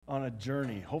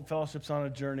journey. Hope Fellowship's on a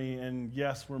journey, and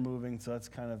yes, we're moving, so that's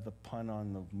kind of the pun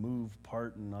on the move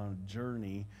part and on a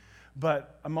journey.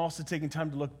 But I'm also taking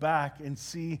time to look back and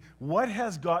see what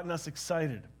has gotten us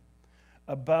excited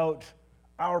about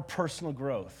our personal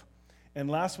growth. And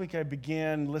last week I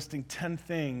began listing 10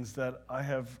 things that I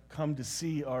have come to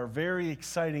see are very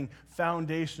exciting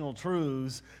foundational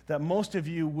truths that most of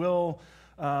you will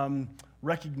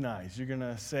recognize. You're going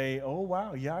to say, oh,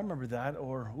 wow, yeah, I remember that.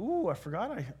 Or, ooh, I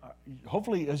forgot.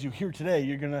 Hopefully, as you hear today,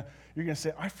 you're going to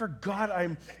say, I forgot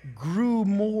I grew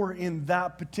more in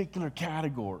that particular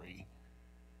category.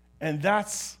 And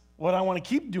that's what I want to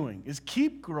keep doing, is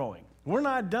keep growing. We're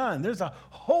not done. There's a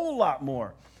whole lot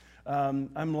more.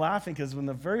 I'm laughing because when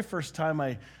the very first time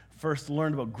I first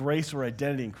learned about grace or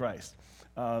identity in Christ,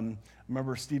 I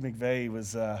remember Steve McVeigh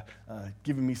was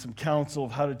giving me some counsel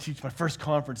of how to teach my first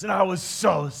conference, and I was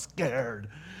so scared,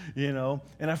 and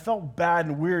I felt bad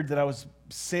and weird that I was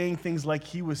saying things like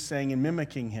he was saying and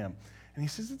mimicking him. And he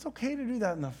says, it's okay to do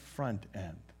that in the front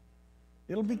end.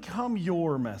 It'll become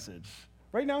your message.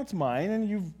 Right now it's mine,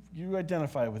 and you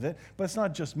identify with it, but it's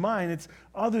not just mine, it's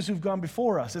others who've gone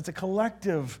before us. It's a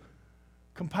collective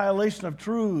compilation of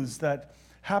truths that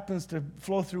happens to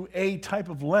flow through a type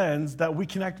of lens that we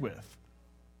connect with.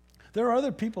 There are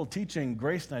other people teaching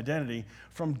grace and identity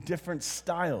from different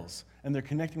styles, and they're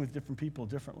connecting with different people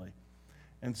differently.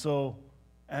 And so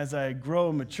as I grow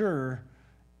and mature,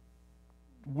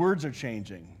 words are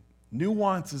changing,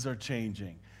 nuances are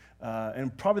changing,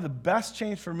 and probably the best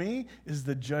change for me is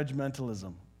the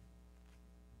judgmentalism.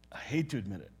 I hate to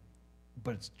admit it,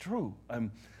 but it's true.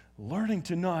 I'm learning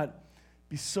to not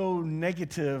be so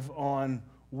negative on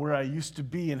where I used to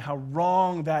be and how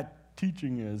wrong that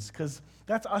teaching is, because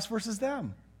that's us versus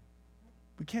them.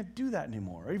 We can't do that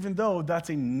anymore. Even though that's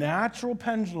a natural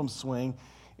pendulum swing,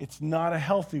 it's not a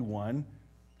healthy one.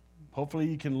 Hopefully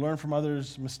you can learn from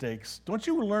others' mistakes. Don't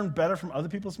you learn better from other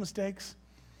people's mistakes?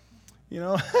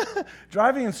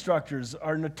 Driving instructors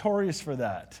are notorious for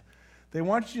that. They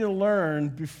want you to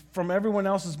learn from everyone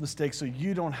else's mistakes so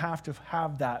you don't have to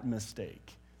have that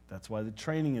mistake. That's why the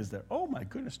training is there. Oh my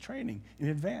goodness, training in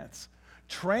advance.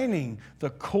 Training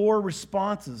the core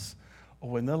responses.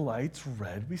 When the light's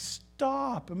red, we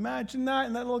stop. Imagine that,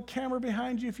 and that little camera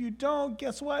behind you. If you don't,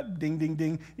 guess what? Ding, ding,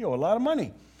 ding. You owe a lot of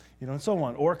money, and so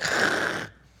on. Or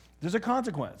there's a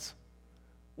consequence.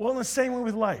 Well, in the same way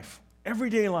with life,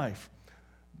 everyday life,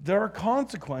 there are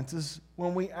consequences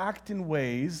when we act in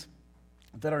ways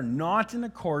that are not in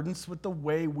accordance with the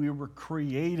way we were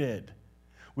created.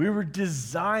 We were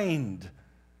designed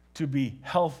to be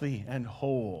healthy and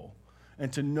whole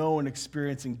and to know and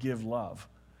experience and give love.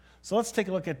 So let's take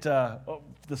a look at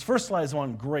this first slide is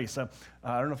on grace. I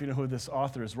don't know if you know who this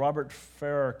author is, Robert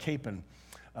Farrar Capon.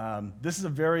 This is a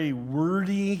very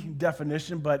wordy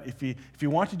definition, but if you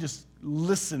want to just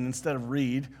listen instead of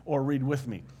read, or read with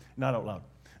me, not out loud.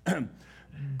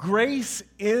 Grace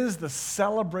is the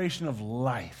celebration of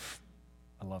life.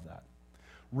 I love that.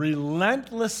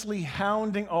 Relentlessly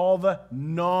hounding all the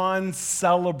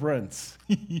non-celebrants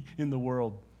in the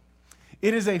world.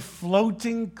 It is a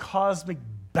floating cosmic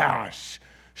bash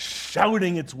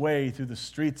shouting its way through the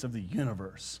streets of the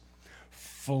universe,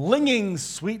 flinging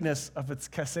sweetness of its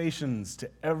cassations to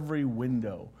every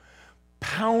window,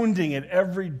 pounding at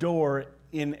every door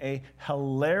in a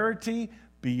hilarity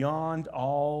beyond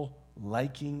all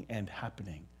liking and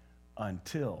happening,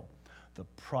 until the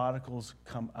prodigals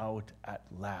come out at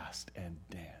last and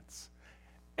dance.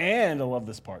 And I love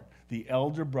this part. The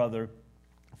elder brother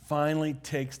finally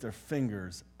takes their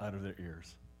fingers out of their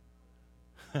ears.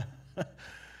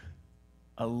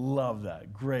 I love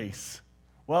that. Grace.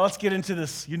 Well, let's get into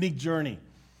this unique journey.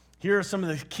 Here are some of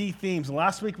the key themes.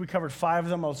 Last week we covered 5 of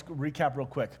them. I'll just recap real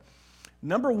quick.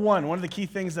 Number one of the key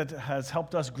things that has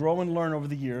helped us grow and learn over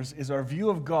the years is our view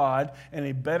of God and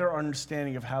a better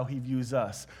understanding of how He views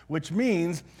us, which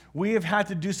means we have had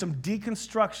to do some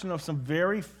deconstruction of some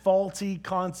very faulty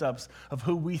concepts of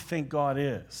who we think God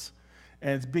is,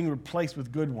 and it's being replaced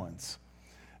with good ones.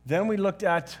 Then we looked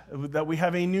at that we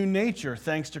have a new nature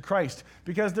thanks to Christ,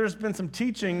 because there's been some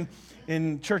teaching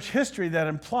in church history that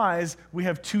implies we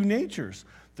have 2 natures.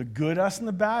 The good us and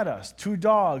the bad us. 2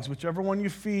 dogs, whichever one you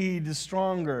feed is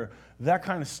stronger, that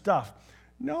kind of stuff.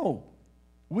 No,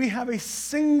 we have a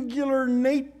singular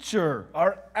nature,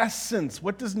 our essence.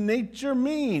 What does nature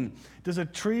mean? Does a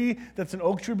tree that's an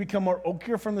oak tree become more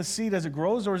oakier from the seed as it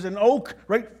grows, or is it an oak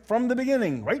right from the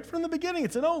beginning? Right from the beginning,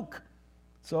 it's an oak.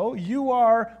 So you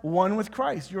are one with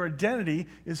Christ. Your identity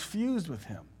is fused with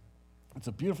Him. It's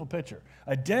a beautiful picture.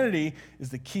 Identity is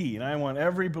the key, and I want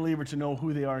every believer to know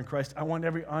who they are in Christ. I want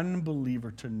every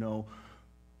unbeliever to know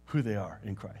who they are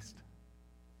in Christ.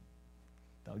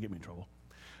 That'll get me in trouble.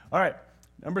 All right,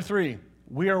 number 3.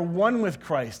 We are one with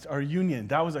Christ, our union.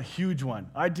 That was a huge one.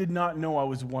 I did not know I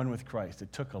was one with Christ.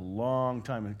 It took a long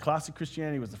time. And Classic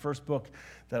Christianity was the first book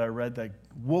that I read that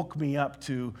woke me up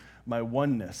to my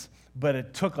oneness. But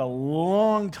it took a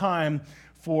long time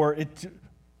for it to,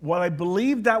 while I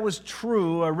believed that was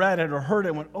true, I read it or heard it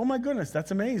and went, oh my goodness,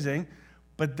 that's amazing.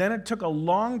 But then it took a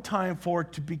long time for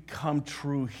it to become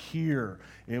true here.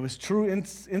 It was true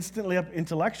instantly up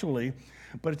intellectually,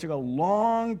 but it took a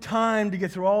long time to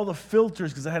get through all the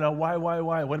filters because I had a why,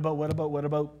 what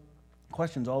about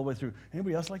questions all the way through.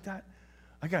 Anybody else like that?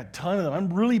 I got a ton of them.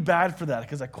 I'm really bad for that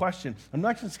because I question. I'm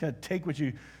not just going to take what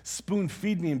you spoon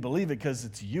feed me and believe it because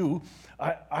it's you.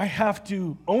 I have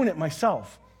to own it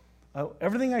myself.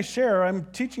 Everything I share, I'm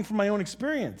teaching from my own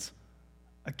experience.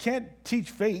 I can't teach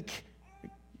fake.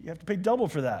 You have to pay double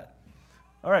for that.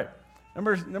 All right,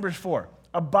 number 4.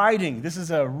 Abiding. This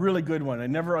is a really good one. I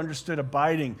never understood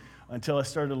abiding until I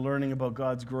started learning about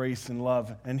God's grace and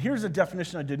love. And here's a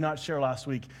definition I did not share last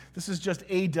week. This is just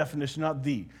a definition, not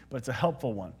the, but it's a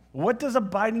helpful one. What does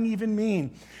abiding even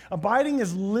mean? Abiding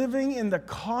is living in the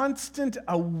constant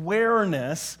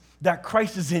awareness that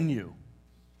Christ is in you.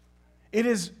 It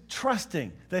is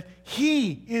trusting that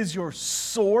He is your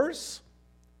source,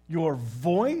 your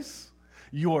voice,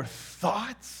 your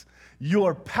thoughts,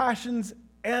 your passions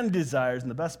and desires, and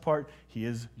the best part, He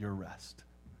is your rest.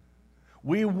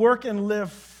 We work and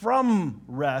live from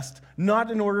rest, not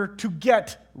in order to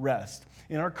get rest.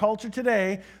 In our culture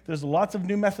today, there's lots of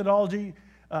new methodology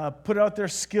put out there,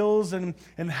 skills and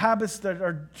habits that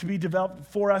are to be developed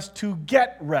for us to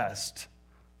get rest.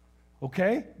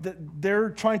 Okay?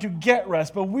 They're trying to get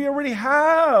rest, but we already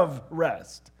have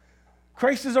rest.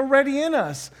 Christ is already in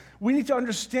us. We need to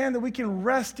understand that we can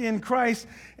rest in Christ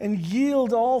and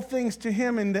yield all things to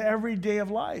Him in the everyday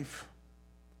of life.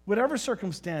 Whatever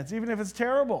circumstance, even if it's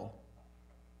terrible,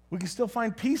 we can still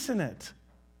find peace in it.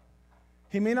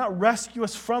 He may not rescue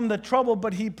us from the trouble,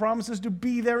 but He promises to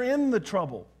be there in the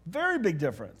trouble. Very big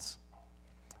difference.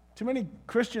 Too many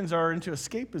Christians are into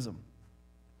escapism.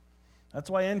 That's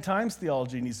why end times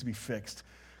theology needs to be fixed,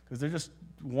 because they're just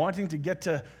wanting to get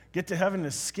to heaven and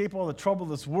escape all the trouble of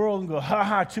this world and go,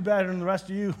 ha, too bad and the rest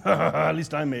of you, at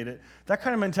least I made it. That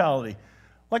kind of mentality.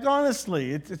 Like,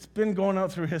 honestly, it's been going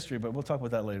out through history, but we'll talk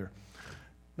about that later.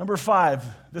 Number 5,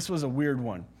 this was a weird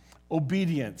one.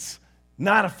 Obedience.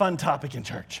 Not a fun topic in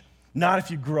church. Not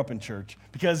if you grew up in church.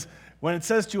 Because when it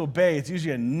says to obey, it's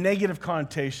usually a negative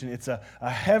connotation. It's a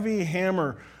heavy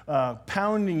hammer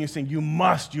pounding you, saying, you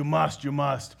must. You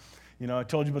know, I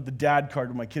told you about the dad card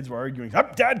when my kids were arguing.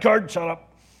 Up, dad card, shut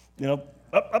up. You know,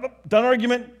 up, done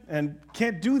argument, and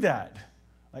can't do that.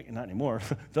 Like, not anymore.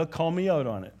 They'll call me out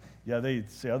on it. Yeah, they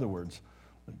say other words.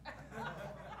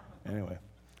 Anyway,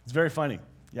 it's very funny.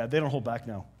 Yeah, they don't hold back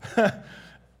now.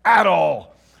 At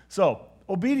all. So,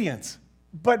 obedience.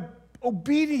 But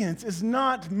obedience is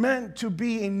not meant to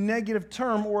be a negative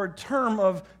term or a term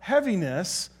of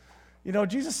heaviness. You know,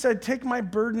 Jesus said, take my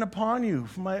burden upon you.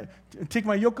 Take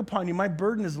my yoke upon you. My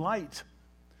burden is light.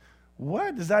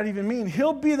 What does that even mean?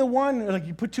 He'll be the one, like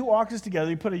you put 2 oxes together,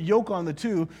 you put a yoke on the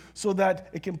 2 so that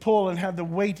it can pull and have the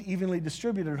weight evenly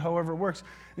distributed, however it works.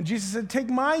 And Jesus said, take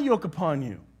my yoke upon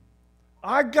you.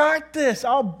 I got this.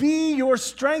 I'll be your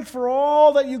strength for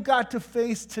all that you got to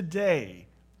face today.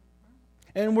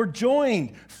 And we're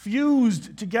joined,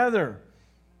 fused together.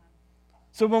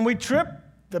 So when we trip,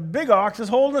 the big ox is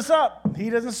holding us up.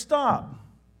 He doesn't stop.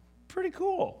 Pretty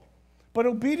cool. But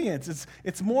obedience,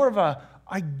 it's more of a,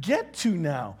 I get to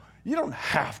now. You don't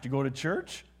have to go to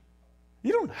church.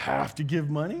 You don't have to give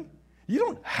money. You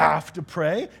don't have to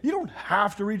pray. You don't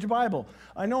have to read your Bible.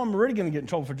 I know I'm already going to get in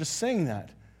trouble for just saying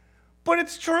that. But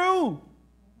it's true.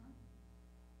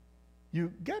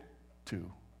 You get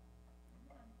to.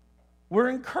 We're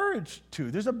encouraged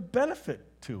to. There's a benefit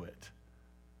to it.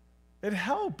 It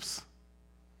helps.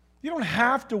 You don't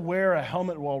have to wear a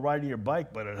helmet while riding your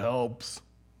bike, but it helps.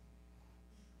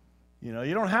 You know,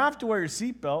 you don't have to wear your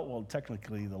seatbelt. Well,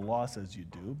 technically, the law says you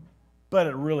do, but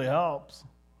it really helps.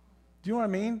 Do you know what I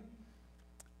mean?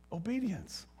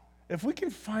 Obedience. If we can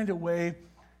find a way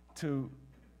to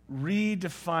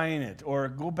redefine it or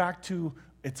go back to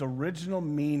its original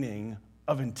meaning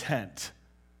of intent,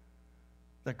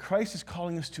 that Christ is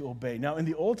calling us to obey. Now, in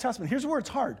the Old Testament, here's where it's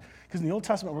hard, because in the Old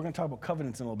Testament, we're going to talk about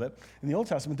covenants in a little bit. In the Old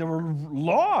Testament, there were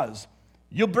laws.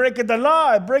 You break the law,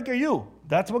 I break you.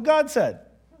 That's what God said.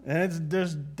 And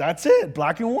that's it,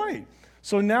 black and white.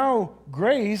 So now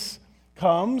grace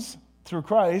comes through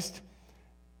Christ,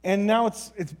 and now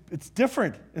it's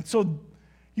different. And so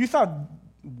you thought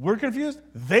we're confused?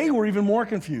 They were even more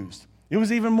confused. It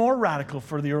was even more radical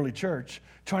for the early church,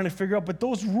 trying to figure out, but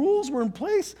those rules were in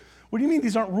place. What do you mean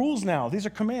these aren't rules now? These are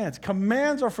commands.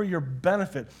 Commands are for your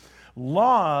benefit.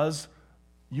 Laws,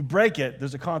 you break it,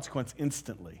 there's a consequence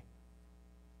instantly.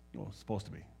 Well, it's supposed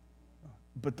to be.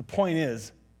 But the point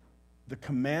is, the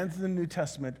commands of the New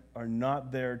Testament are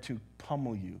not there to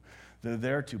pummel you. They're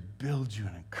there to build you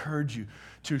and encourage you,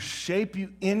 to shape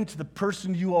you into the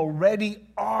person you already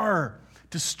are,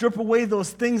 to strip away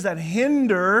those things that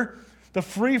hinder the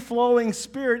free-flowing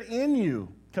spirit in you,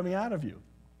 coming out of you.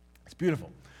 It's beautiful.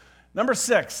 Number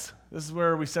 6, this is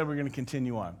where we said we're going to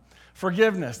continue on.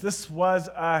 Forgiveness. This was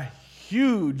a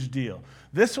huge deal.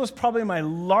 This was probably my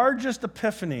largest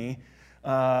epiphany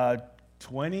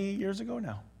 20 years ago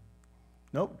now.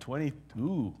 Nope, 20.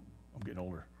 Ooh, I'm getting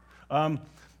older.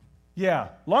 Yeah,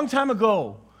 long time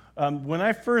ago, when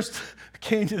I first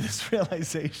came to this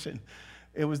realization,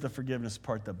 it was the forgiveness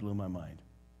part that blew my mind.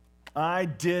 I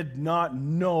did not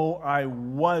know I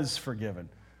was forgiven.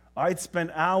 I'd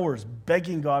spent hours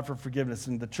begging God for forgiveness.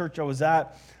 In the church I was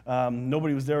at,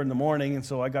 nobody was there in the morning, and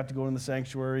so I got to go in the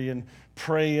sanctuary and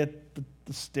pray at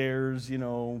the stairs, you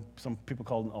know, some people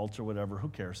call it an altar, whatever, who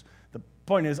cares? The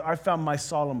point is, I found my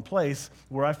solemn place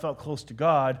where I felt close to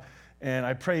God, and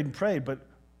I prayed and prayed, but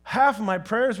half of my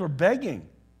prayers were begging.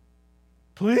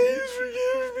 Please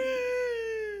forgive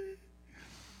me.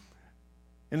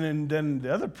 And then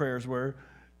the other prayers were,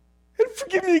 and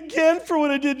forgive me again for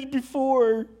what I did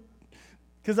before.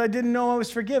 Because I didn't know I was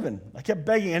forgiven. I kept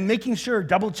begging and making sure,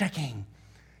 double checking.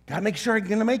 Got to make sure I'm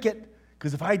going to make it.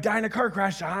 Because if I die in a car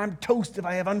crash, I'm toast if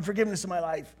I have unforgiveness in my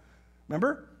life.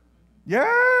 Remember?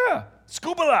 Yeah.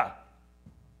 Scubala.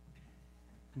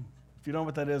 If you don't know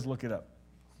what that is, look it up.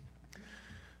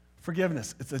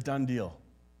 Forgiveness, it's a done deal.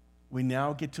 We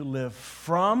now get to live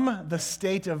from the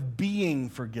state of being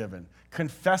forgiven,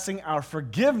 confessing our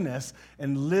forgiveness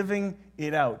and living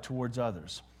it out towards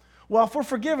others. Well, if we're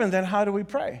forgiven, then how do we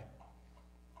pray?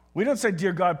 We don't say,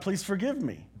 "Dear God, please forgive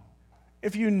me."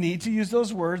 If you need to use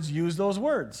those words, use those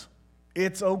words.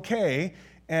 It's okay.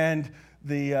 And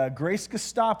the Grace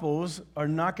Gestapos are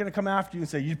not going to come after you and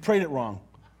say, "You prayed it wrong."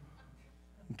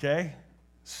 Okay?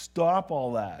 Stop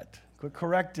all that. Quit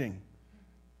correcting.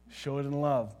 Show it in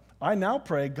love. I now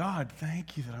pray, "God,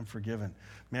 thank you that I'm forgiven."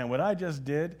 Man, what I just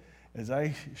did is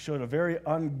I showed a very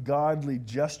ungodly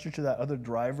gesture to that other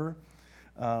driver.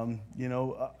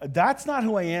 That's not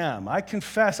who I am. I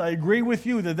confess, I agree with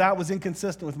you that was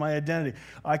inconsistent with my identity.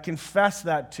 I confess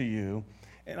that to you,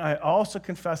 and I also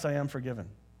confess I am forgiven.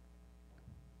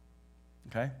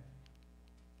 Okay?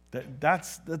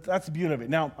 That's the beauty of it.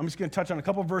 Now, I'm just going to touch on a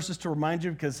couple of verses to remind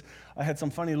you, because I had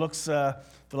some funny looks the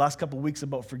last couple of weeks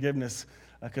about forgiveness,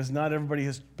 because not everybody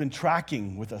has been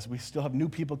tracking with us. We still have new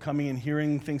people coming and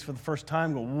hearing things for the first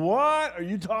time. Go, "What are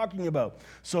you talking about?"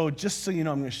 So just so you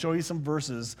know, I'm going to show you some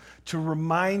verses to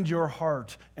remind your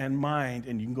heart and mind,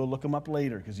 and you can go look them up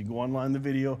later, because you can go online in the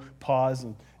video, pause,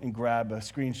 and grab a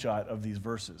screenshot of these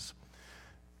verses.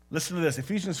 Listen to this,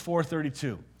 Ephesians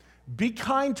 4:32. "Be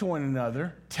kind to one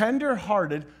another,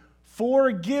 tender-hearted,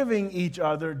 forgiving each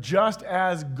other, just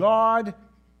as God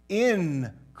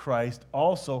in Christ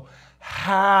also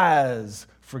has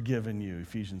forgiven you."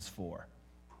 Ephesians 4.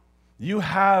 You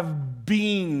have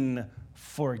been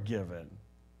forgiven.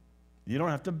 You don't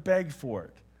have to beg for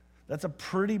it. That's a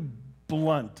pretty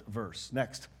blunt verse.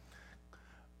 Next.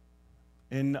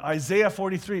 In Isaiah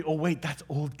 43, oh wait, that's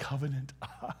Old Covenant.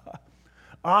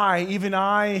 Even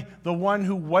I, the one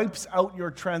who wipes out your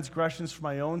transgressions for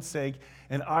my own sake,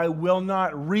 and I will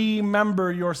not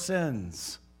remember your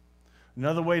sins.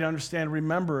 Another way to understand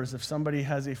remember is if somebody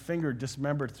has a finger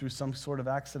dismembered through some sort of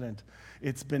accident.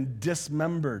 It's been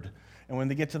dismembered. And when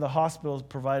they get to the hospital,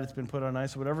 provided it's been put on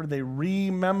ice or whatever, they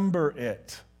remember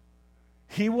it.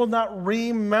 He will not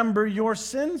remember your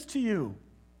sins to you.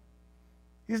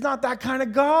 He's not that kind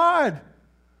of God.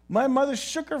 My mother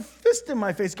shook her fist in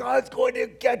my face. "God's going to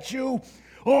get you.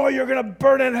 Oh, you're going to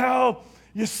burn in hell.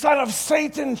 You son of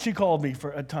Satan," she called me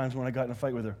at times when I got in a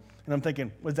fight with her. And I'm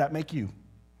thinking, what does that make you?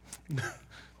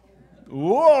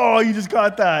 Whoa, you just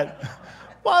got that.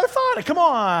 Well, I thought it. Come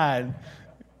on.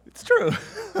 It's true.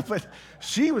 But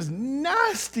she was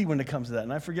nasty when it comes to that,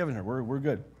 and I've forgiven her. We're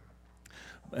good.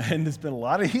 And there's been a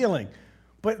lot of healing.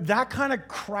 But that kind of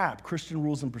crap, Christian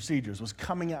rules and procedures, was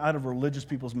coming out of religious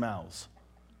people's mouths.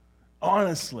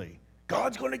 Honestly,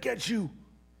 God's going to get you.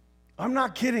 I'm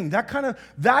not kidding.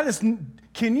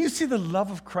 Can you see the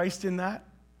love of Christ in that?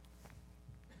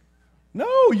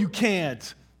 No, you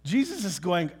can't. Jesus is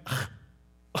going,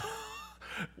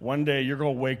 one day you're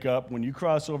going to wake up. When you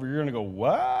cross over, you're going to go,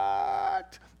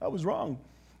 "What? I was wrong."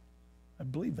 I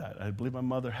believe that. I believe my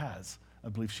mother has. I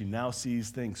believe she now sees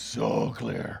things so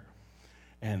clear.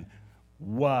 And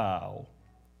wow.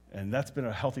 And that's been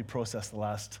a healthy process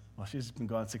she's been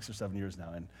gone 6 or 7 years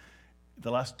now. And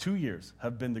the last 2 years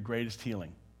have been the greatest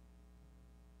healing.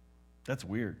 That's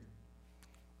weird.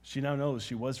 She now knows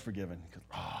she was forgiven. Because,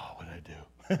 what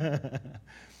did I do?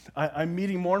 I'm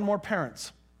meeting more and more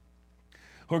parents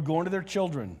who are going to their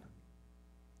children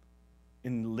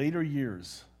in later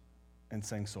years and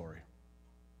saying sorry.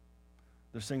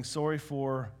 They're saying sorry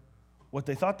for what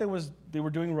they thought they were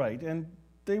doing right, and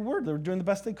they were doing the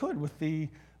best they could with the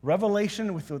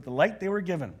revelation, with the light they were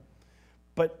given.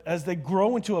 But as they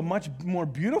grow into a much more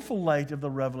beautiful light of the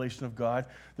revelation of God,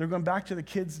 they're going back to the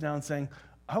kids now and saying,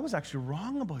 I was actually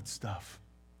wrong about stuff.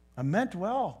 I meant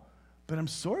well, but I'm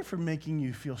sorry for making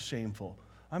you feel shameful.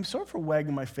 I'm sorry for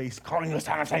wagging my face, calling you a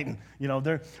son of Satan.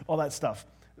 All that stuff.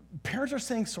 Parents are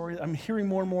saying sorry. I'm hearing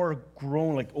more and more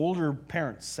grown, like older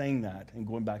parents saying that and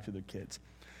going back to their kids.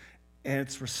 And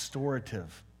it's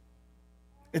restorative.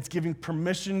 It's giving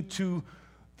permission to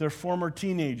their former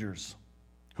teenagers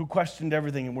who questioned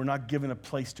everything and were not given a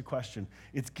place to question.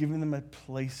 It's giving them a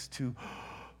place to,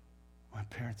 my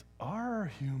parents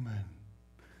are human.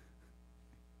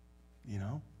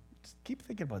 Just keep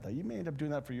thinking about that. You may end up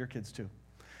doing that for your kids too.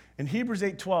 In Hebrews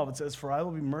 8:12, it says, for I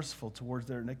will be merciful towards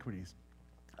their iniquities.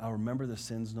 I'll remember their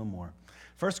sins no more.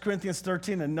 1 Corinthians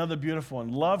 13, another beautiful one.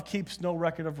 Love keeps no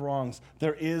record of wrongs.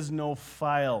 There is no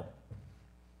file.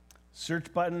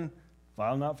 Search button,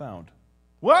 file not found.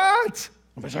 What?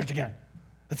 Let me search again.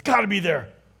 It's got to be there.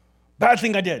 Bad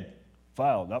thing I did.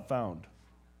 File not found.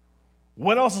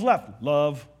 What else is left?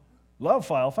 Love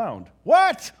file found.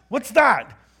 What? What's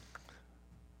that?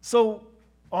 So,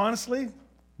 honestly,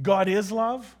 God is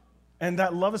love, and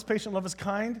that love is patient, love is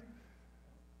kind.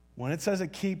 When it says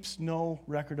it keeps no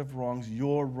record of wrongs,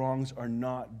 your wrongs are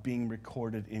not being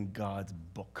recorded in God's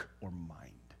book or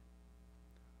mind.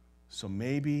 So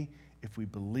maybe if we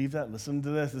believe that, listen to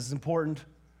this is important.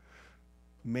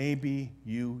 Maybe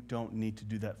you don't need to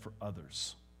do that for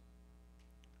others.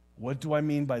 What do I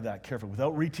mean by that? Careful,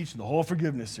 without reteaching the whole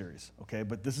forgiveness series, okay?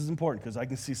 But this is important because I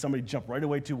can see somebody jump right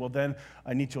away to, well, then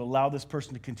I need to allow this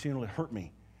person to continually hurt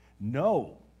me.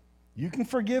 No. You can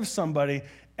forgive somebody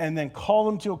and then call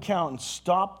them to account and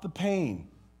stop the pain.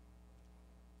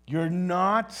 You're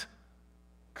not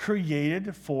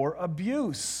created for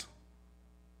abuse.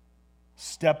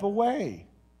 Step away.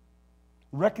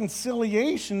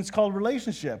 Reconciliation is called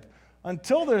relationship.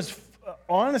 Until there's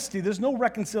honesty, there's no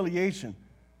reconciliation.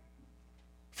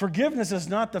 Forgiveness is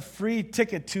not the free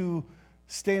ticket to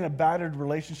stay in a battered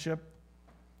relationship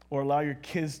or allow your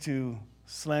kids to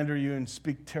slander you and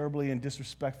speak terribly and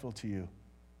disrespectful to you.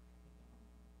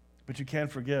 But you can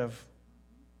forgive.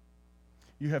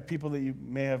 You have people that you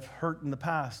may have hurt in the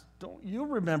past. Don't you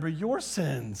remember your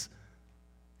sins?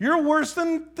 You're worse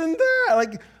than that.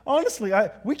 Like, honestly,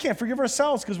 we can't forgive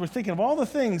ourselves because we're thinking of all the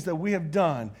things that we have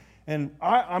done. And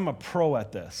I'm a pro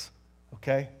at this,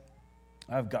 okay?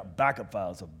 I've got backup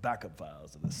files of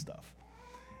this stuff.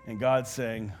 And God's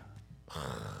saying,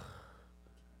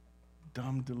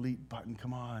 dumb delete button,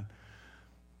 come on.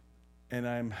 And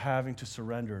I'm having to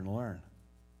surrender and learn.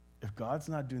 If God's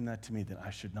not doing that to me, then I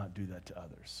should not do that to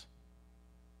others.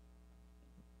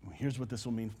 Here's what this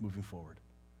will mean moving forward.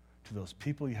 To those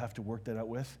people you have to work that out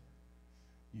with,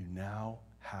 you now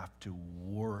have to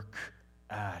work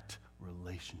at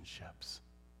relationships.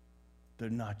 They're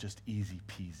not just easy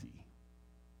peasy.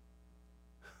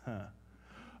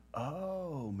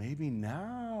 Oh, maybe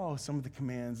now some of the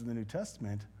commands in the New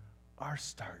Testament are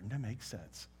starting to make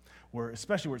sense.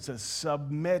 Especially where it says,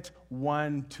 submit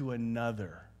one to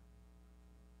another.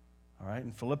 All right,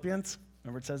 in Philippians,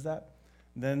 remember it says that?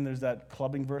 And then there's that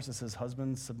clubbing verse that says,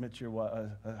 husbands, submit to your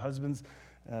husbands,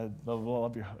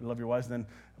 love your wives, and then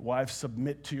wives,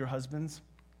 submit to your husbands.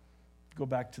 Go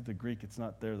back to the Greek, it's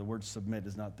not there. The word submit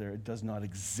is not there. It does not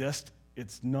exist.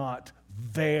 It's not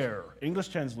there. English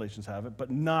translations have it,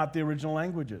 but not the original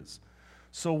languages.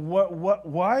 So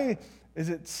why is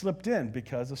it slipped in?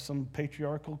 Because of some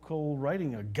patriarchal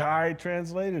writing. A guy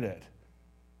translated it.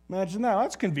 Imagine that.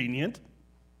 That's convenient.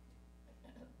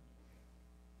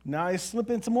 Now I slip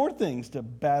in some more things to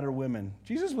batter women.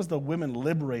 Jesus was the women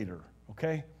liberator,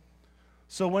 okay?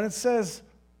 So when it says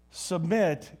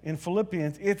submit in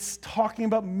Philippians, it's talking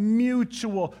about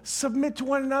mutual. Submit to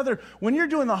one another. When you're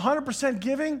doing the 100%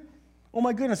 giving, oh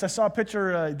my goodness, I saw a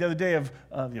picture the other day of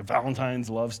Valentine's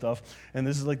love stuff, and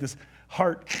this is like this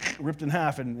heart ripped in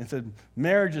half, and it said,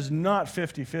 marriage is not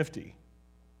 50-50.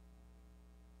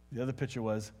 The other picture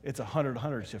was, it's 100-100, so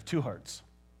you have two hearts.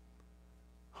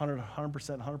 100%,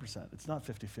 100%. It's not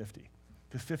 50-50.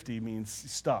 Because 50 means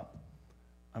stop.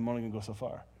 I'm only going to go so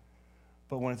far.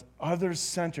 But when it's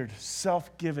others-centered,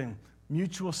 self-giving,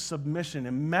 mutual submission,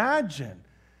 imagine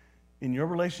in your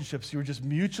relationships, you're just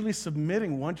mutually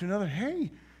submitting one to another.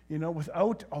 Hey,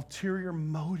 without ulterior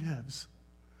motives.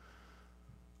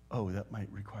 Oh, that might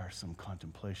require some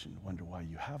contemplation. Wonder why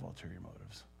you have ulterior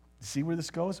motives. See where this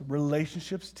goes?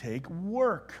 Relationships take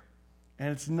work. And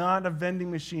it's not a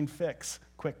vending machine fix.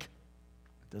 Quick.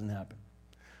 It doesn't happen.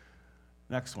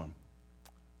 Next one.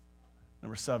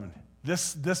 Number 7.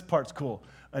 This part's cool.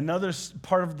 Another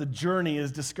part of the journey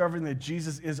is discovering that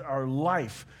Jesus is our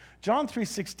life. John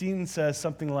 3:16 says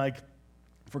something like,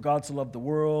 "For God so loved the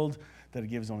world that he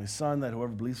gave his only Son, that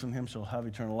whoever believes in him shall have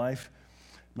eternal life."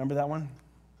 Remember that one?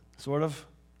 Sort of.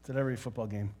 It's at every football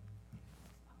game.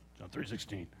 John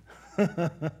 3:16.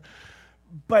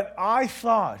 But I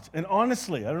thought, and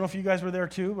honestly, I don't know if you guys were there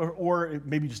too, or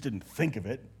maybe you just didn't think of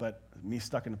it, but me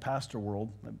stuck in the pastor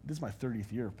world, this is my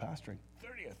 30th year of pastoring.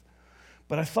 30th.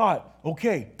 But I thought,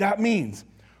 okay, that means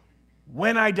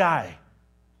when I die,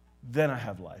 then I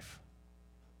have life.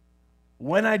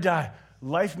 When I die,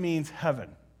 life means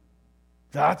heaven.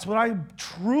 That's what I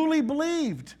truly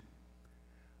believed.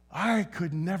 I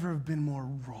could never have been more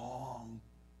wrong.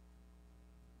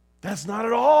 That's not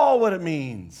at all what it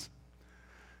means.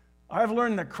 I've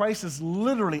learned that Christ is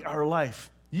literally our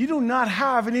life. You do not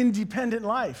have an independent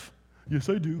life. Yes,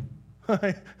 I do.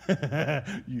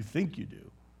 You think you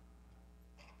do.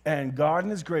 And God in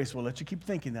his grace will let you keep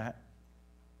thinking that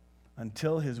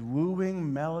until his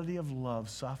wooing melody of love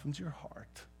softens your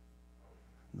heart.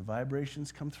 And the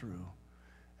vibrations come through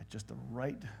at just the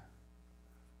right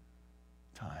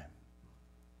time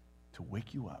to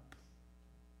wake you up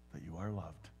that you are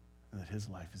loved and that his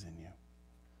life is in you.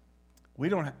 We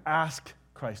don't ask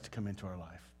Christ to come into our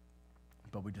life,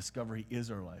 but we discover he is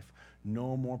our life.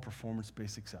 No more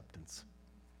performance-based acceptance.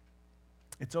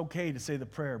 It's okay to say the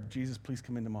prayer, "Jesus, please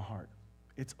come into my heart."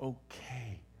 It's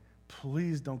okay.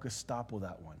 Please don't Gestapo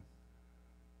that one.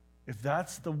 If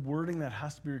that's the wording that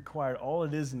has to be required, all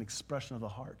it is an expression of the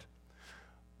heart.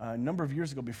 A number of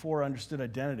years ago, before I understood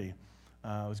identity,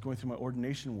 I was going through my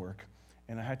ordination work,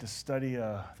 and I had to study,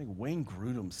 I think, Wayne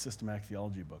Grudem's systematic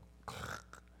theology book.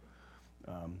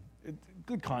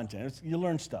 Good content. You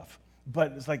learn stuff.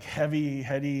 But it's like heavy,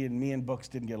 heady, and me and books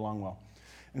didn't get along well.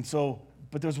 And so,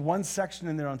 but there's one section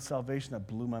in there on salvation that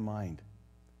blew my mind.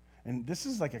 And this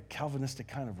is like a Calvinistic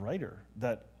kind of writer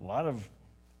that a lot of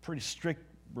pretty strict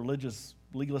religious,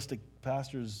 legalistic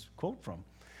pastors quote from.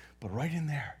 But right in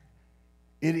there,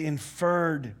 it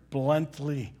inferred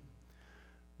bluntly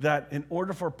that in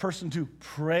order for a person to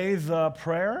pray the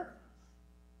prayer,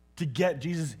 to get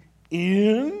Jesus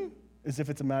in, as if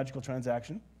it's a magical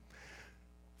transaction,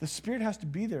 the Spirit has to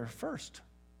be there first.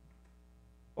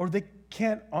 Or they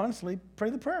can't honestly pray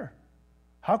the prayer.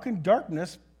 How can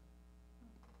darkness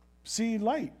see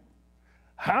light?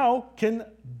 How can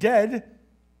dead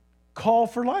call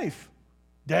for life?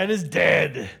 Dead is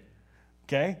dead.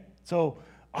 Okay? So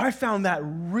I found that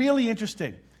really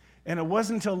interesting. And it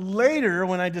wasn't until later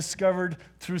when I discovered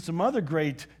through some other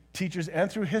great teachers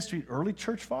and through history, early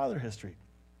church father history.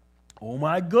 Oh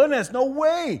my goodness, no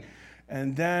way.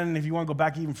 And then if you want to go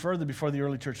back even further before the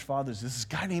early church fathers, this is a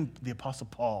guy named the Apostle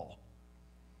Paul.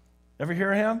 Ever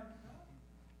hear of him?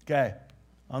 Okay.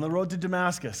 On the road to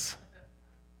Damascus,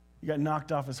 he got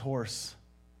knocked off his horse.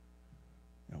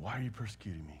 Why are you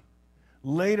persecuting me?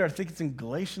 Later, I think it's in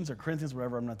Galatians or Corinthians,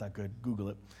 wherever, I'm not that good, Google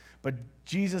it. But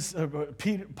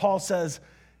Paul says,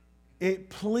 it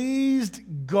pleased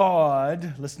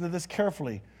God, listen to this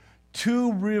carefully,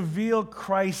 to reveal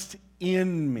Christ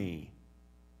in me.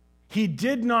 He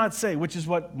did not say, which is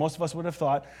what most of us would have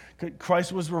thought,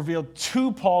 Christ was revealed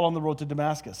to Paul on the road to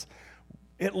Damascus.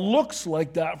 It looks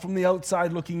like that from the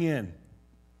outside looking in.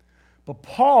 But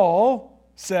Paul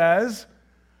says,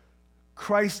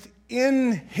 Christ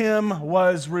in him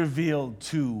was revealed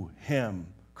to him.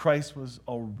 Christ was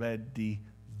already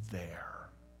there.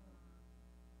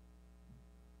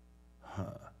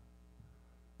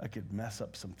 I could mess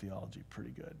up some theology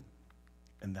pretty good.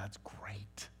 And that's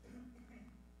great.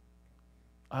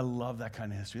 I love that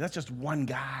kind of history. That's just one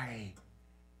guy.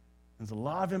 There's a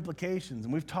lot of implications.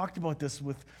 And we've talked about this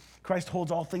with Christ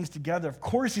holds all things together. Of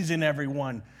course he's in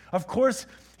everyone. Of course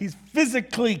he's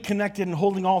physically connected and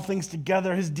holding all things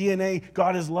together. His DNA,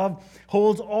 God is love,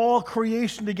 holds all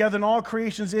creation together and all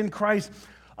creation's in Christ.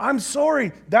 I'm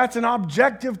sorry, that's an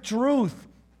objective truth.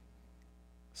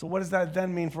 So what does that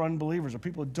then mean for unbelievers or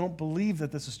people who don't believe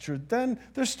that this is true? Then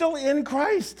they're still in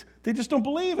Christ. They just don't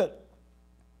believe it.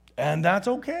 And that's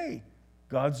okay.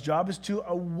 God's job is to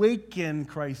awaken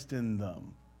Christ in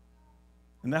them.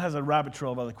 And that has a rabbit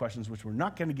trail of other questions, which we're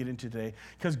not going to get into today,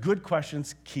 because good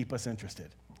questions keep us interested.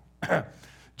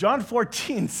 John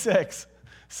 14:6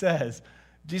 says,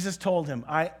 Jesus told him,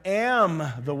 I am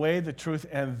the way, the truth,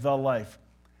 and the life.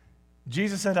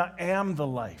 Jesus said, I am the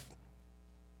life.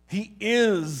 He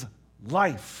is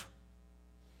life.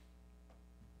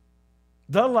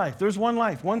 The life. There's one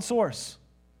life, one source.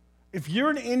 If you're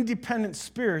an independent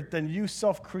spirit, then you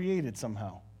self-created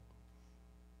somehow.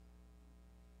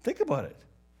 Think about it.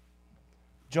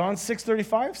 John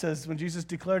 6:35 says, when Jesus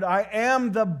declared, I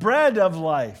am the bread of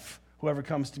life. Whoever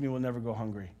comes to me will never go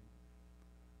hungry.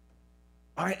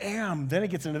 I am. Then it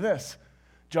gets into this.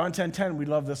 John 10:10, we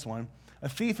love this one. A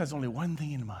thief has only one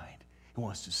thing in mind. He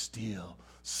wants to steal,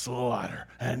 slaughter,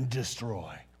 and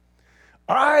destroy.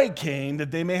 I came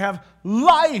that they may have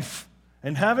life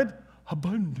and have it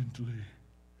abundantly,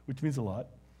 which means a lot.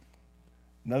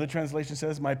 Another translation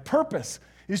says, my purpose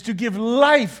is to give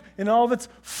life in all of its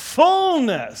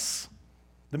fullness.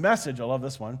 The Message, I love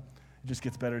this one. It just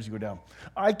gets better as you go down.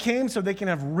 I came so they can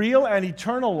have real and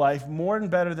eternal life, more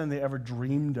and better than they ever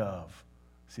dreamed of.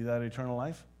 See that eternal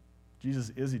life?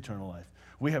 Jesus is eternal life.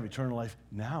 We have eternal life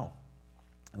now.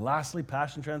 And lastly,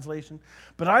 Passion Translation.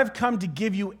 But I've come to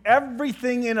give you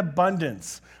everything in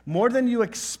abundance, more than you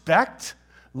expect,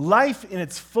 life in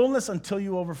its fullness until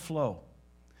you overflow.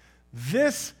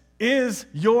 This is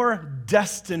your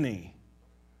destiny.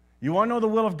 You want to know the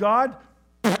will of God?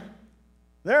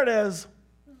 There it is.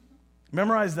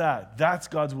 Memorize that. That's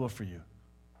God's will for you,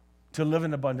 to live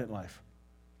an abundant life.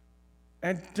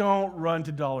 And don't run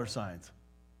to dollar signs.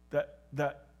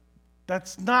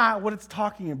 That's not what it's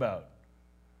talking about.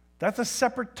 That's a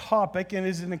separate topic, and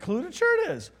is it included? Sure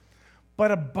it is.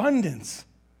 But abundance,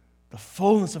 the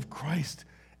fullness of Christ,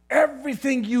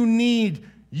 everything you need,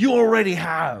 you already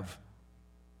have.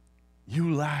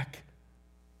 You lack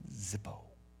Zippo.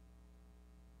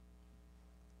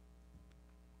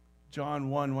 John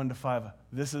 1:1-5.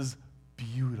 This is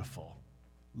beautiful.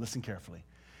 Listen carefully.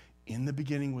 In the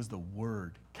beginning was the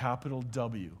Word, capital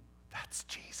W. That's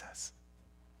Jesus.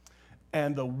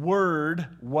 And the Word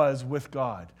was with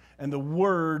God. And the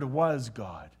Word was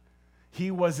God. He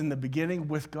was in the beginning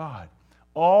with God.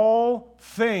 All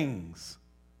things,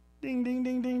 ding, ding,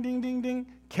 ding, ding, ding, ding, ding,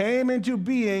 came into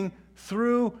being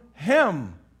through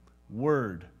Him.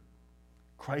 Word.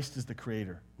 Christ is the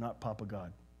creator, not Papa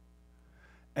God.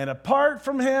 And apart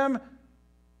from Him,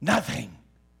 nothing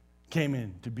came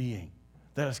into being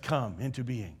that has come into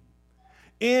being.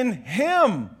 In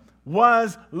Him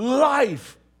was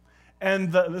life.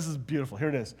 And this is beautiful. Here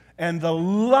it is. And the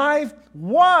life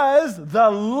was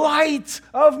the light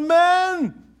of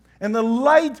men. And the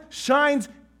light shines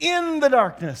in the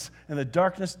darkness. And the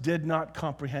darkness did not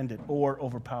comprehend it or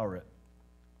overpower it.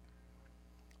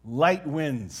 Light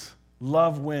wins.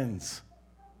 Love wins.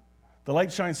 The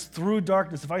light shines through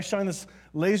darkness. If I shine this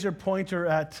laser pointer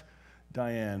at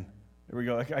Diane, there we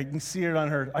go. I can see it on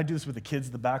her. I do this with the kids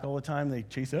in the back all the time. They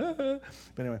chase it. But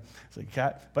anyway, it's like a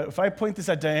cat. But if I point this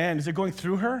at Diane, is it going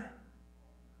through her?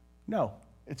 No.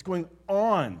 It's going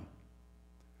on.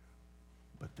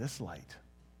 But this light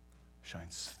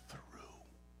shines through.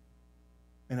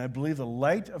 And I believe the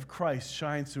light of Christ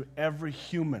shines through every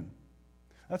human.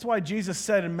 That's why Jesus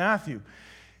said in Matthew,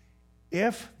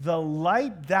 if the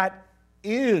light that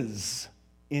is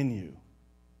in you,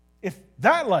 if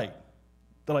that light,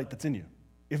 the light that's in you,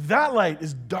 if that light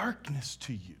is darkness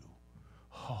to you,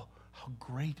 oh, how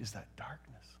great is that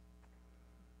darkness?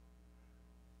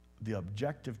 The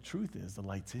objective truth is the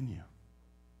light's in you.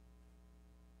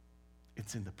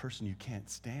 It's in the person you can't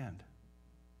stand.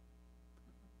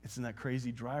 It's in that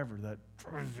crazy driver that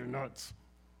drives you nuts.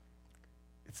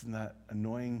 It's in that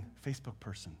annoying Facebook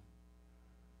person.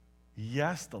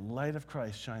 Yes, the light of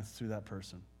Christ shines through that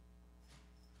person.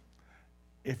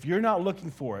 If you're not looking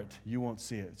for it, you won't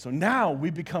see it. So now we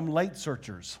become light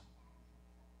searchers.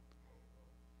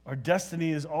 Our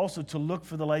destiny is also to look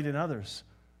for the light in others.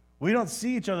 We don't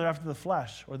see each other after the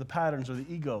flesh or the patterns or the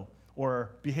ego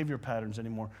or behavior patterns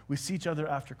anymore. We see each other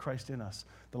after Christ in us,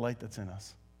 the light that's in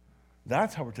us.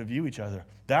 That's how we're to view each other.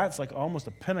 That's like almost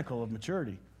a pinnacle of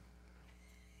maturity.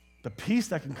 The peace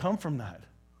that can come from that.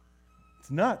 It's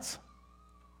nuts.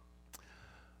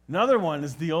 Another one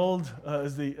is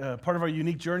part of our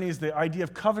unique journey is the idea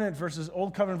of covenant versus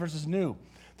old covenant versus new.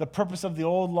 The purpose of the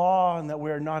old law and that we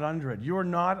are not under it. You are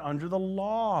not under the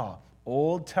law.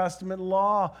 Old Testament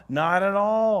law, not at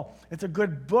all. It's a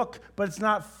good book, but it's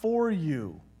not for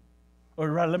you. Or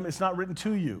rather, it's not written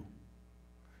to you.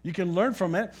 You can learn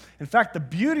from it. In fact, the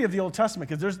beauty of the Old Testament,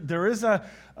 because there is a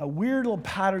weird little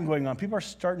pattern going on. People are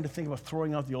starting to think about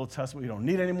throwing out the Old Testament. We don't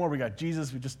need it anymore. We got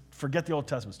Jesus. We just forget the Old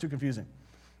Testament. It's too confusing.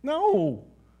 No.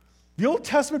 The Old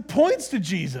Testament points to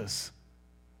Jesus.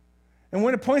 And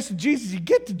when it points to Jesus, you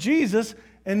get to Jesus,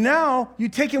 and now you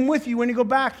take him with you when you go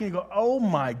back, and you go, oh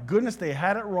my goodness, they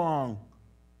had it wrong.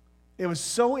 It was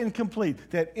so incomplete.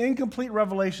 They had incomplete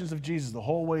revelations of Jesus the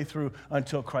whole way through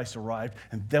until Christ arrived,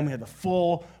 and then we had the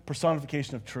full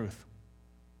personification of truth.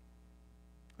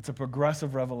 It's a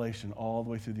progressive revelation all the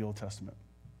way through the Old Testament.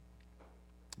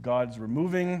 God's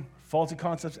removing faulty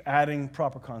concepts, adding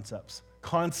proper concepts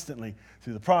constantly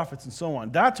through the prophets and so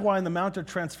on. That's why in the Mount of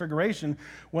Transfiguration,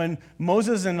 when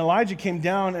Moses and Elijah came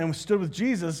down and stood with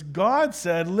Jesus, God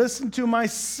said, listen to my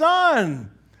son.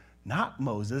 Not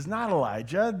Moses, not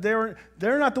Elijah.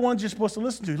 They're not the ones you're supposed to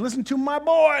listen to. Listen to my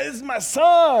boy. This is my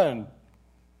son.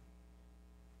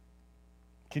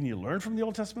 Can you learn from the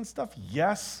Old Testament stuff?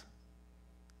 Yes.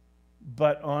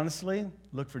 But honestly,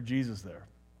 look for Jesus there,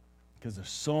 because there's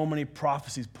so many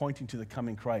prophecies pointing to the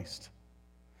coming Christ.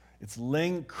 It's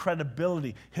laying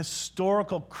credibility,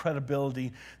 historical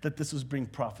credibility, that this was being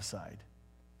prophesied.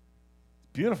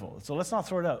 Beautiful. So let's not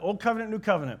throw it out. Old Covenant, New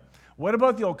Covenant. What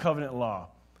about the Old Covenant law?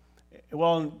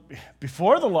 Well,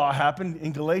 before the law happened,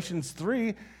 in Galatians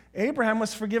 3, Abraham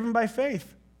was forgiven by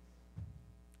faith.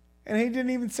 And he didn't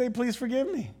even say, please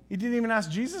forgive me. He didn't even ask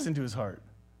Jesus into his heart.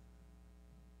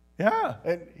 Yeah,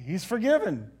 and he's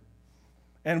forgiven.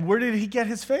 And where did he get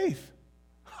his faith?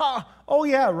 Oh,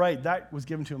 yeah, right. That was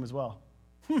given to him as well.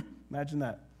 Imagine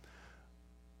that.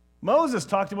 Moses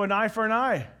talked about an eye for an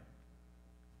eye.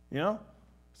 You know?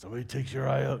 Somebody takes your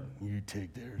eye out, you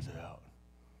take theirs out.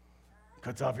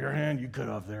 Cuts off your hand, you cut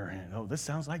off their hand. Oh, this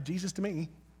sounds like Jesus to me.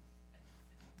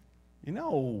 You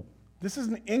know, this is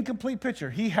an incomplete picture.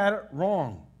 He had it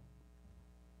wrong.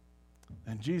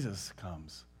 And Jesus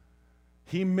comes.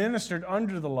 He ministered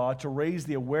under the law to raise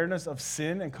the awareness of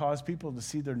sin and cause people to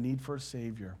see their need for a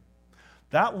Savior.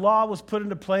 That law was put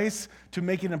into place to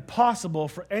make it impossible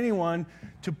for anyone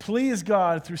to please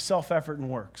God through self-effort and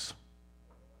works.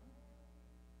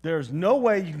 There's no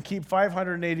way you can keep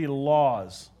 580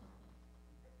 laws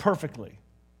perfectly.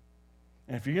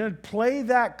 And if you're going to play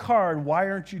that card, why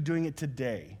aren't you doing it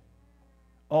today?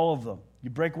 All of them. You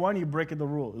break one, you break the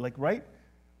rule. Like, right?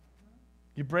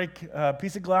 You break a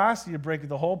piece of glass, you break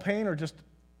the whole pane, or just,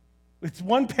 it's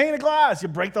one pane of glass. You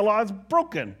break the law, it's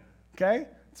broken. Okay?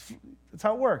 That's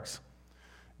how it works.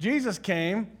 Jesus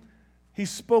came, he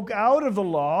spoke out of the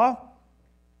law,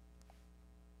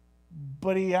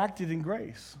 but he acted in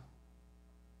grace.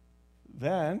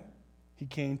 Then he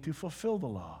came to fulfill the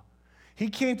law. He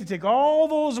came to take all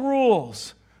those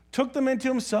rules, took them into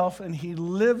himself, and he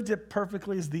lived it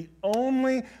perfectly as the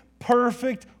only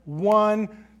perfect one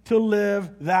to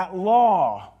live that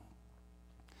law.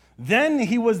 Then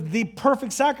he was the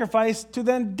perfect sacrifice to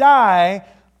then die,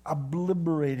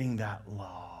 obliterating that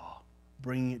law,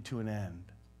 bringing it to an end.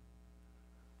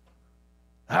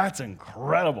 That's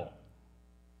incredible.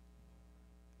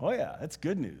 Oh yeah, that's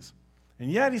good news.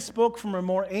 And yet he spoke from a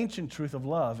more ancient truth of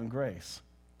love and grace.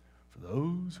 For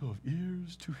those who have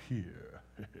ears to hear.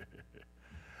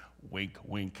 Wink,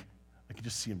 wink. I can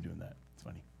just see him doing that. It's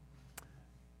funny.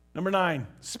 Number 9,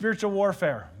 spiritual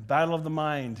warfare, battle of the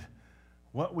mind.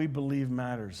 What we believe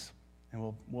matters.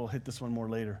 And we'll hit this one more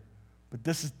later. But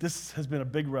this has been a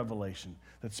big revelation,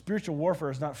 that spiritual warfare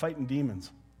is not fighting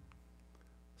demons.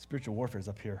 Spiritual warfare is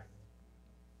up here,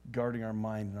 guarding our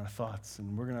mind and our thoughts.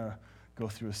 And we're going to go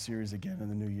through a series again in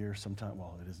the new year sometime.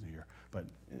 Well, it is New Year, but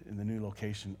in the new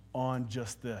location on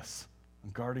just this,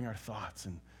 on guarding our thoughts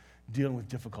and dealing with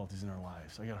difficulties in our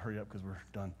lives. I got to hurry up because we're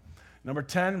done. Number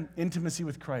 10, intimacy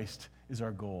with Christ is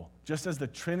our goal. Just as the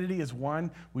Trinity is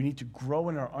one, we need to grow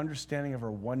in our understanding of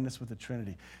our oneness with the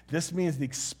Trinity. This means the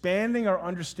expanding our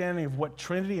understanding of what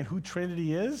Trinity and who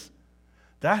Trinity is.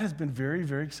 That has been very,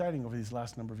 very exciting over these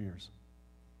last number of years.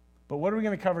 But what are we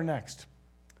going to cover next?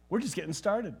 We're just getting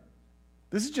started.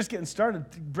 This is just getting started.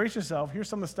 Brace yourself. Here's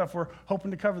some of the stuff we're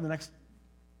hoping to cover the next.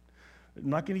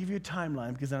 I'm not going to give you a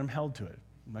timeline because then I'm held to it.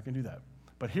 I'm not going to do that.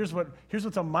 But here's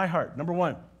what's on my heart. Number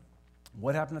 1,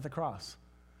 what happened at the cross?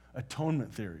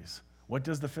 Atonement theories. What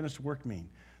does the finished work mean?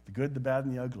 The good, the bad,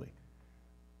 and the ugly.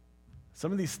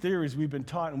 Some of these theories we've been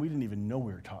taught, and we didn't even know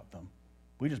we were taught them.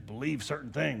 We just believe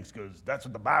certain things because that's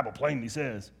what the Bible plainly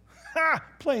says. Ha!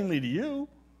 Plainly to you.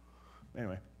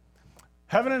 Anyway.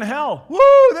 Heaven and hell. Woo!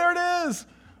 There it is.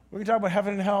 We're going to talk about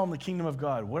heaven and hell and the kingdom of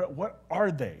God. What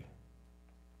are they?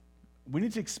 We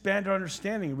need to expand our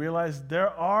understanding and realize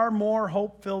there are more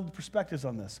hope-filled perspectives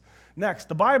on this. Next,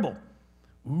 the Bible.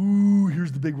 Ooh,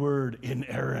 here's the big word,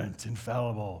 inerrant,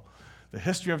 infallible. The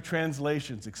history of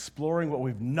translations, exploring what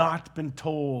we've not been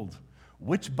told.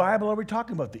 Which Bible are we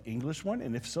talking about? The English one?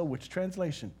 And if so, which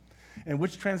translation? And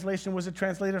which translation was it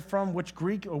translated from? Which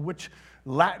Greek or which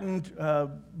Latin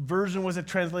version was it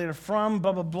translated from?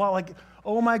 Blah, blah, blah. Like,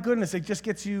 oh my goodness, it just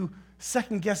gets you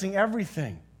second-guessing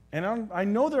everything. And I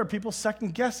know there are people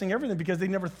second-guessing everything because they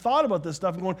never thought about this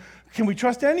stuff and going, can we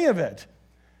trust any of it?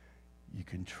 You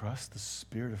can trust the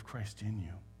Spirit of Christ in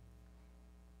you.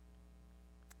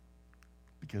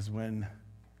 Because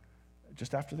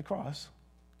just after the cross,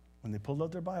 when they pulled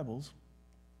out their Bibles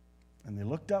and they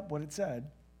looked up what it said,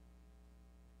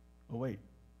 oh wait,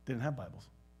 they didn't have Bibles.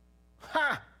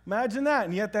 Ha! Imagine that,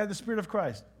 and yet they had the Spirit of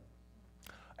Christ.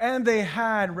 And they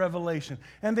had revelation,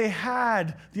 and they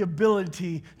had the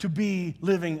ability to be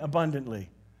living abundantly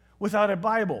without a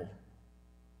Bible.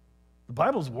 The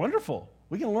Bible's wonderful.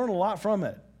 We can learn a lot from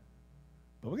it.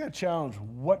 But we got to challenge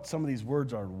what some of these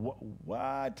words are.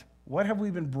 What have we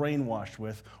been brainwashed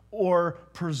with or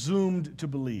presumed to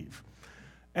believe?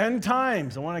 End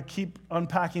times. I want to keep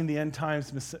unpacking the end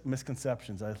times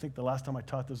misconceptions. I think the last time I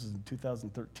taught this was in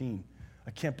 2013.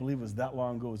 I can't believe it was that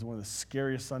long ago. It was one of the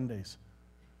scariest Sundays.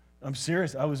 I'm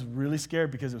serious. I was really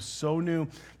scared because it was so new.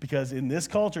 Because in this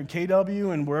culture, in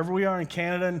KW and wherever we are in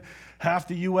Canada and half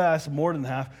the U.S., more than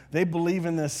half, they believe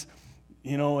in this,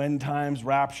 end times,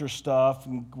 rapture stuff,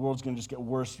 and the world's going to just get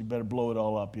worse. You better blow it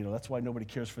all up. That's why nobody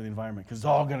cares for the environment, because it's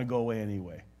all going to go away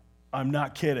anyway. I'm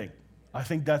not kidding. I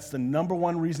think that's the number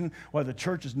one reason why the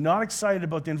church is not excited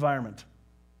about the environment.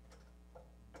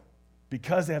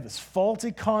 Because they have this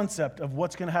faulty concept of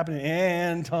what's going to happen in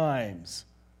end times.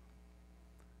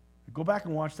 Go back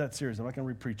and watch that series. I'm not going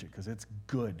to repreach it because it's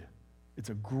good. It's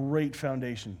a great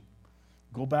foundation.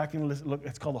 Go back and look.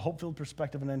 It's called The Hope-Filled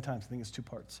Perspective in End Times. I think it's 2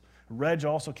 parts. Reg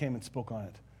also came and spoke on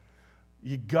it.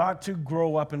 You got to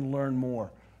grow up and learn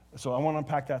more. So I want to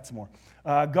unpack that some more.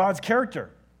 God's character.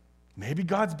 Maybe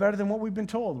God's better than what we've been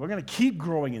told. We're going to keep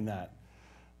growing in that.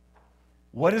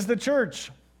 What is the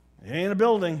church? It ain't a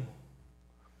building.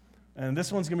 And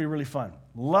this one's going to be really fun.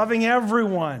 Loving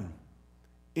everyone.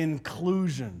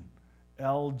 Inclusion.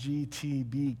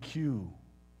 LGBTQ,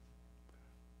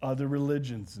 other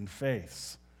religions and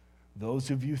faiths, those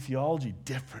who view theology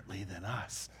differently than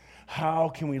us. How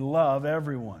can we love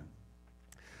everyone?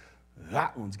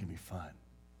 That one's going to be fun.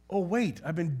 Oh, wait,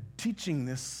 I've been teaching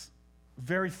this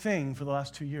very thing for the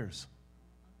last 2 years.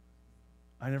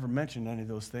 I never mentioned any of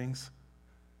those things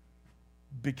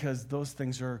because those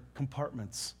things are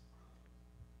compartments.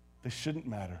 They shouldn't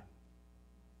matter.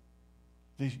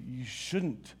 You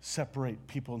shouldn't separate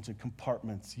people into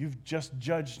compartments. You've just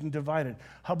judged and divided.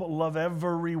 How about love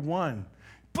everyone?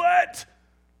 But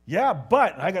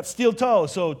I got steel toe,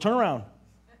 so turn around.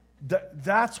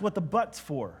 That's what the but's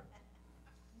for.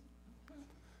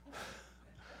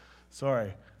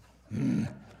 Sorry.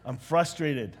 I'm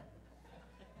frustrated.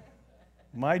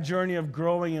 My journey of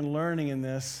growing and learning in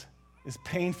this is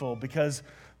painful because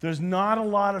there's not a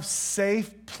lot of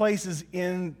safe places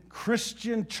in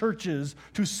Christian churches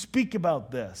to speak about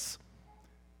this.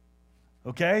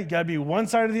 Okay? You got to be one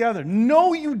side or the other.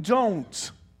 No, you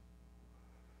don't.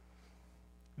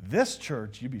 This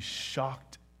church, you'd be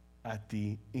shocked at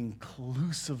the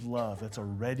inclusive love that's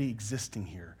already existing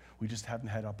here. We just haven't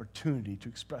had opportunity to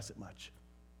express it much.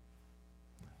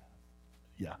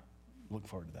 Yeah, look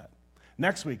forward to that.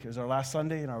 Next week is our last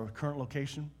Sunday in our current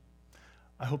location.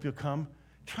 I hope you'll come.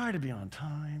 Try to be on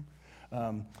time.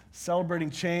 Celebrating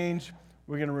change.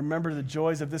 We're going to remember the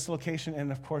joys of this location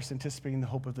and, of course, anticipating the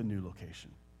hope of the new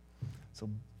location. So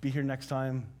be here next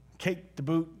time. Cake to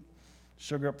boot.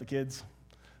 Sugar up the kids.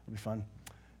 It'll be fun.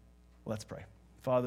 Let's pray.